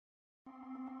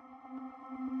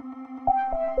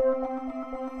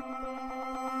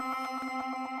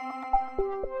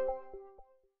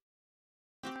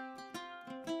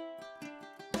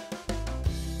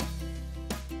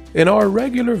In our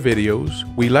regular videos,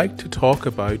 we like to talk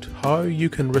about how you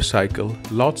can recycle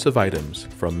lots of items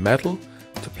from metal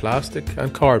to plastic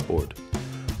and cardboard.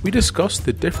 We discuss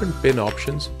the different bin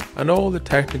options and all the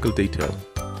technical detail.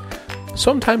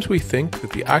 Sometimes we think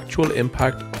that the actual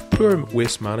impact of poor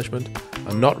waste management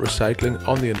and not recycling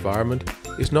on the environment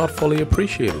is not fully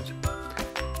appreciated.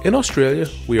 In Australia,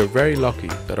 we are very lucky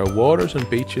that our waters and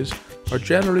beaches are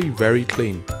generally very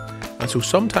clean, and so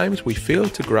sometimes we fail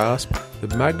to grasp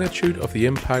the magnitude of the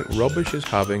impact rubbish is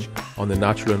having on the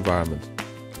natural environment.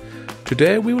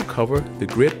 Today we will cover the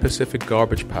Great Pacific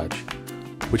Garbage Patch,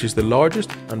 which is the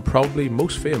largest and probably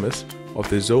most famous of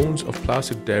the zones of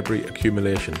plastic debris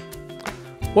accumulation.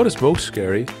 What is most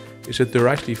scary is that there are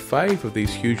actually 5 of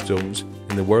these huge zones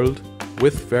in the world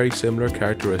with very similar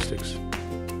characteristics.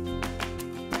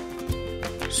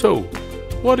 So,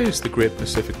 what is the Great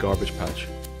Pacific Garbage Patch?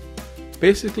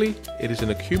 Basically, it is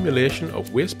an accumulation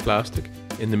of waste plastic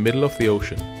in the middle of the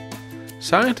ocean.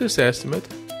 Scientists estimate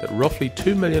that roughly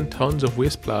 2 million tons of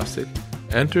waste plastic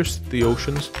enters the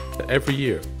oceans every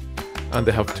year, and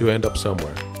they have to end up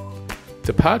somewhere.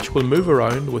 The patch will move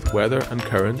around with weather and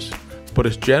currents, but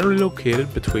is generally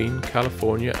located between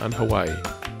California and Hawaii.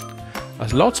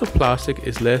 As lots of plastic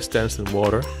is less dense than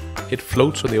water, it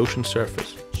floats on the ocean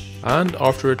surface, and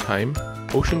after a time,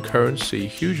 ocean currents see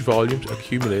huge volumes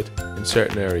accumulate in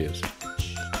certain areas.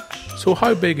 So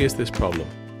how big is this problem?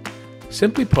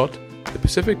 Simply put, the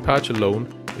Pacific Patch alone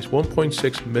is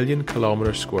 1.6 million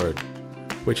kilometers squared,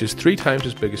 which is 3 times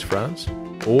as big as France,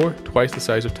 or twice the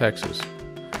size of Texas.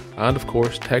 And of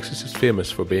course, Texas is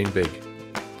famous for being big.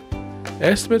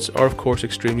 Estimates are of course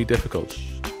extremely difficult,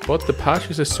 but the patch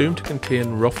is assumed to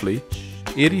contain roughly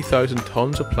 80,000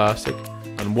 tons of plastic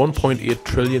and 1.8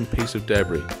 trillion pieces of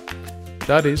debris.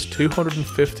 That is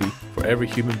 250 for every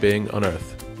human being on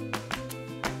Earth.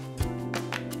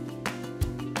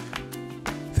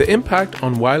 The impact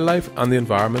on wildlife and the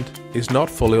environment is not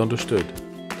fully understood.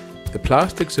 The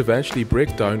plastics eventually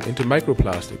break down into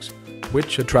microplastics,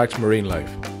 which attracts marine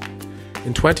life.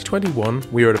 In 2021,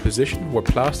 we are at a position where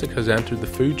plastic has entered the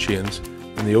food chains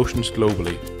in the oceans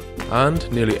globally,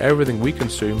 and nearly everything we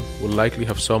consume will likely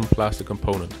have some plastic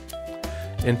component.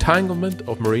 Entanglement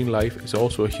of marine life is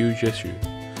also a huge issue,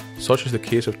 such as the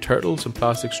case of turtles and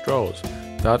plastic straws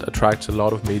that attracts a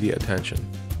lot of media attention.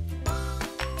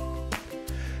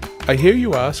 I hear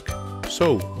you ask,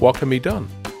 so what can be done?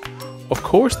 Of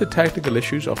course, the technical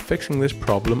issues of fixing this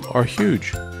problem are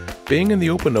huge. Being in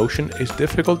the open ocean is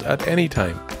difficult at any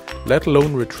time, let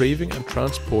alone retrieving and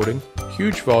transporting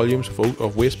huge volumes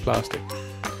of waste plastic.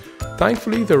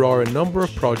 Thankfully, there are a number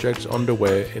of projects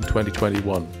underway in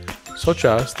 2021, such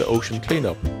as the Ocean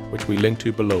Cleanup, which we link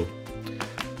to below.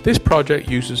 This project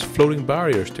uses floating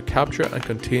barriers to capture and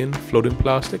contain floating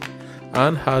plastic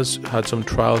and has had some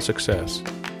trial success.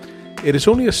 It is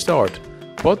only a start,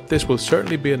 but this will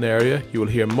certainly be an area you will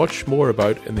hear much more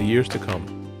about in the years to come.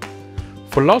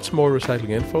 For lots more recycling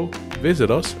info,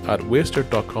 visit us at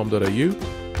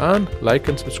waster.com.au and like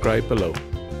and subscribe below.